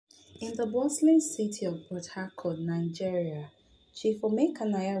In the bustling city of Port Harcourt, Nigeria, Chief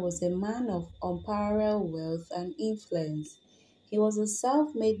Omekanaya was a man of unparalleled wealth and influence. He was a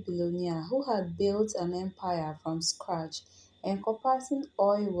self-made billionaire who had built an empire from scratch, encompassing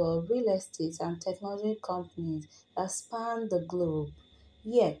oil, real estate, and technology companies that spanned the globe.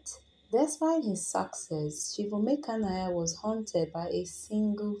 Yet, despite his success, Chief Omekanaya was haunted by a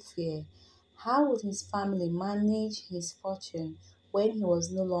single fear: how would his family manage his fortune when he was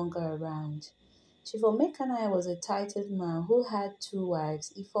no longer around? Chief Omekanaya was a titled man who had two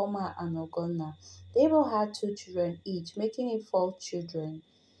wives, Ifoma and Ogonna. They both had two children each, making it four children.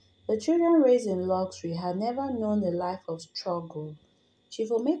 The children raised in luxury had never known a life of struggle. Chief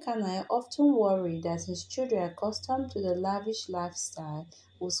Omekanaya often worried that his children, accustomed to the lavish lifestyle,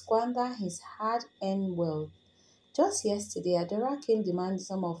 would squander his hard-earned wealth. Just yesterday, Adora came demanding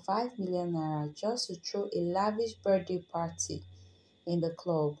sum of 5 million naira just to throw a lavish birthday party in the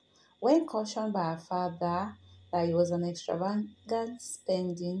club. When cautioned by her father that it was an extravagant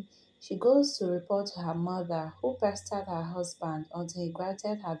spending, she goes to report to her mother, who pestered her husband until he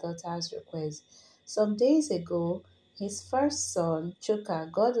granted her daughter's request. Some days ago, his first son,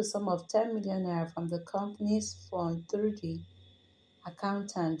 Chuka, got the sum of 10 million naira from the company's fund through the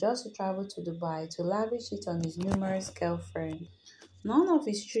accountant just to travel to Dubai to lavish it on his numerous girlfriends. None of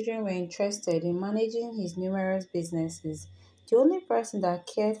his children were interested in managing his numerous businesses. The only person that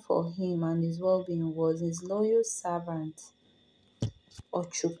cared for him and his well-being was his loyal servant,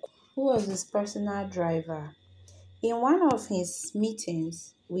 Ochuk, who was his personal driver. In one of his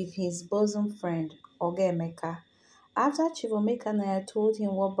meetings with his bosom friend, Oga Emeka, after Chief Omekanaya told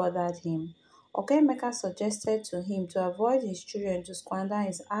him what bothered him, Oga Emeka suggested to him to avoid his children to squander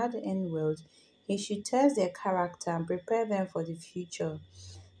his hard-earned wealth, he should test their character and prepare them for the future.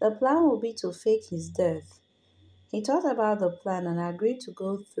 The plan would be to fake his death. He thought about the plan and agreed to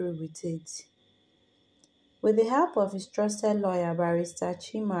go through with it. With the help of his trusted lawyer, Barrister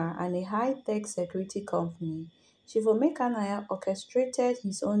Chima, and a high-tech security company, Chief Omekanaya orchestrated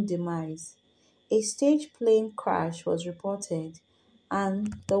his own demise. A staged plane crash was reported,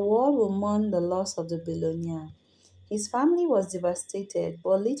 and the world will mourn the loss of the billionaire. His family was devastated,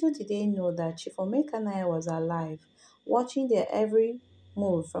 but little did they know that Chief Omekanaya was alive, watching their every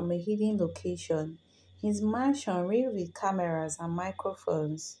move from a hidden location, his mansion ringed with cameras and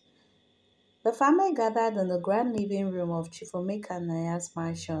microphones. The family gathered in the grand living room of Chief Omekanaya's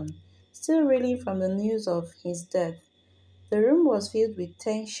mansion, still reeling from the news of his death. The room was filled with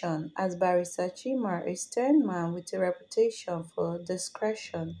tension as Barrister Chima, a stern man with a reputation for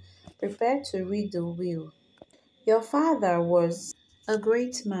discretion, prepared to read the will. "Your father was a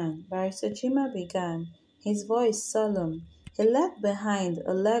great man," Barrister Chima began, his voice solemn. "He left behind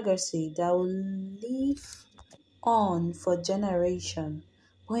a legacy that will live on for generations.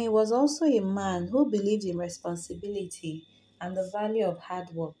 But he was also a man who believed in responsibility and the value of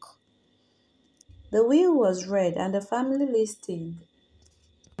hard work." The will was read and the family listened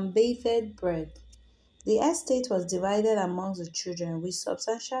on bated breath. The estate was divided amongst the children, with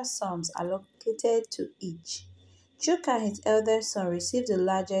substantial sums allocated to each. Chuka, his eldest son, received the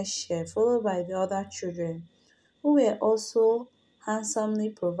largest share, followed by the other children, who were also handsomely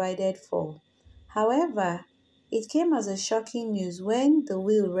provided for. However, it came as a shocking news when the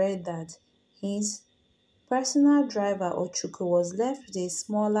will read that his personal driver Ochuku was left with a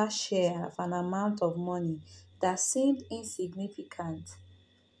smaller share of an amount of money that seemed insignificant.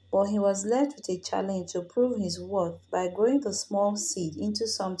 But he was left with a challenge to prove his worth by growing the small seed into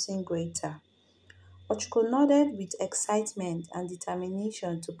something greater. Ochuku nodded with excitement and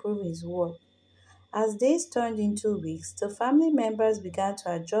determination to prove his worth. As days turned into weeks, the family members began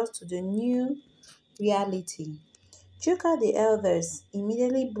to adjust to the new reality. Chuka the eldest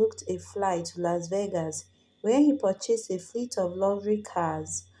immediately booked a flight to Las Vegas, where he purchased a fleet of luxury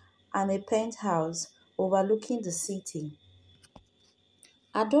cars and a penthouse overlooking the city.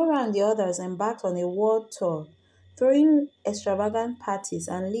 Adora and the others embarked on a world tour, throwing extravagant parties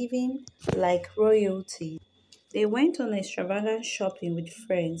and living like royalty. They went on extravagant shopping with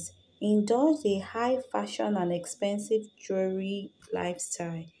friends, indulged a high fashion and expensive jewelry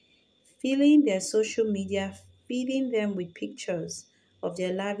lifestyle, filling their social media, feeding them with pictures of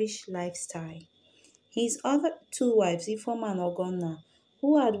their lavish lifestyle. His other two wives, Ifoma and Ogonna,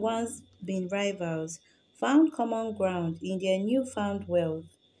 who had once been rivals, found common ground in their newfound wealth.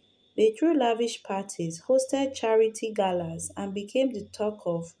 They threw lavish parties, hosted charity galas, and became the talk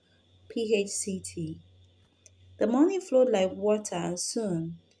of PHCT. The money flowed like water, and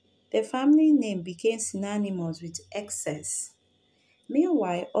soon their family name became synonymous with excess.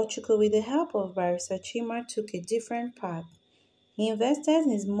 Meanwhile, Ochuko, with the help of Barrister Chima, took a different path. He invested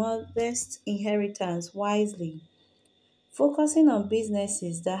his modest inheritance wisely, focusing on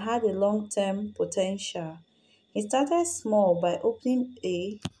businesses that had a long-term potential. He started small by opening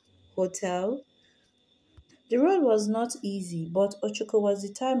a hotel. The road was not easy, but Ochoko was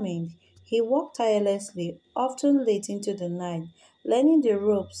determined. He worked tirelessly, often late into the night, learning the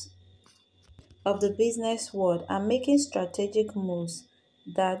ropes of the business world and making strategic moves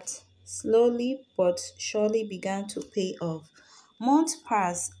that slowly but surely began to pay off. Months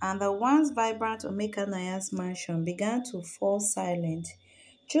passed, and the once vibrant Omeka Naya's mansion began to fall silent.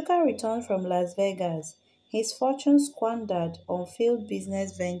 Chuka returned from Las Vegas, his fortune squandered on failed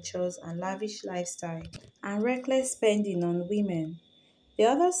business ventures and lavish lifestyle, and reckless spending on women. The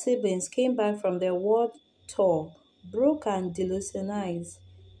other siblings came back from their world tour, broke and disillusionized.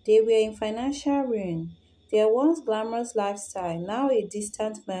 They were in financial ruin, their once glamorous lifestyle now a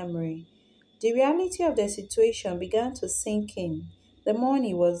distant memory. The reality of their situation began to sink in. The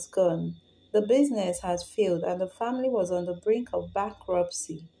money was gone, the business had failed, and the family was on the brink of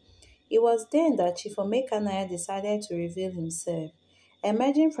bankruptcy. It was then that Chief Omekanaya decided to reveal himself,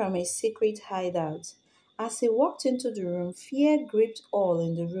 emerging from a secret hideout. As he walked into the room, fear gripped all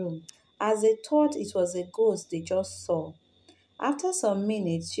in the room, as they thought it was a ghost they just saw. After some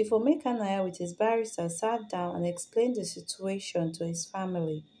minutes, Chief Omekanaya with his barrister sat down and explained the situation to his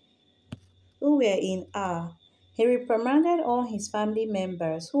family, who were in awe. He reprimanded all his family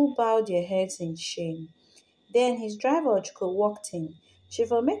members, who bowed their heads in shame. Then his driver Ochiko walked in. Chief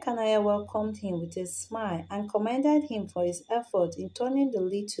Omekanaya welcomed him with a smile and commended him for his effort in turning the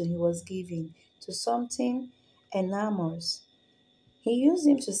little he was given to something enormous. He used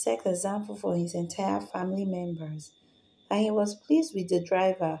him to set example for his entire family members, and he was pleased with the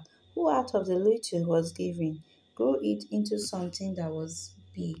driver, who out of the little he was given, grew it into something that was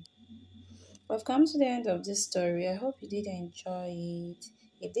big. We've come to the end of this story. I hope you did enjoy it.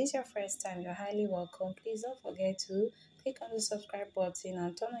 If this is your first time, you're highly welcome. Please don't forget to click on the subscribe button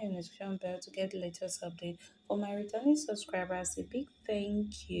and turn on your notification bell to get the latest update. For my returning subscribers, a big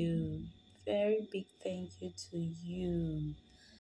thank you. Very big thank you to you.